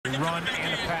run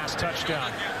and a pass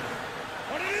touchdown.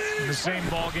 In the same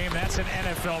ball game, that's an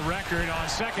NFL record. On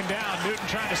second down, Newton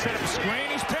trying to set up a screen.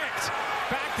 He's picked.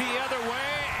 Back the other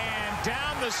way and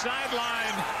down the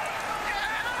sideline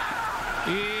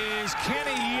is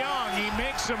Kenny Young. He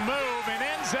makes a move and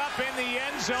ends up in the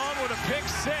end zone with a pick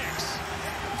six.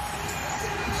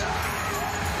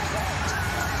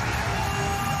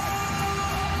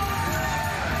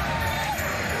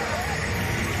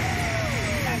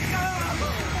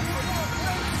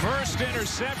 First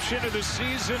interception of the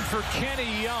season for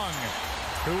Kenny Young,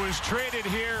 who was traded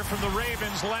here from the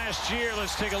Ravens last year.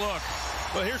 Let's take a look.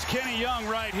 Well, here's Kenny Young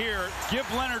right here. Give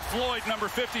Leonard Floyd, number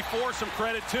 54, some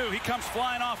credit, too. He comes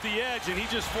flying off the edge, and he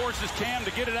just forces Cam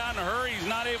to get it out in a hurry. He's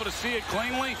not able to see it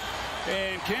cleanly.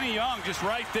 And Kenny Young just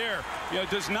right there,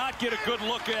 does not get a good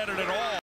look at it at all.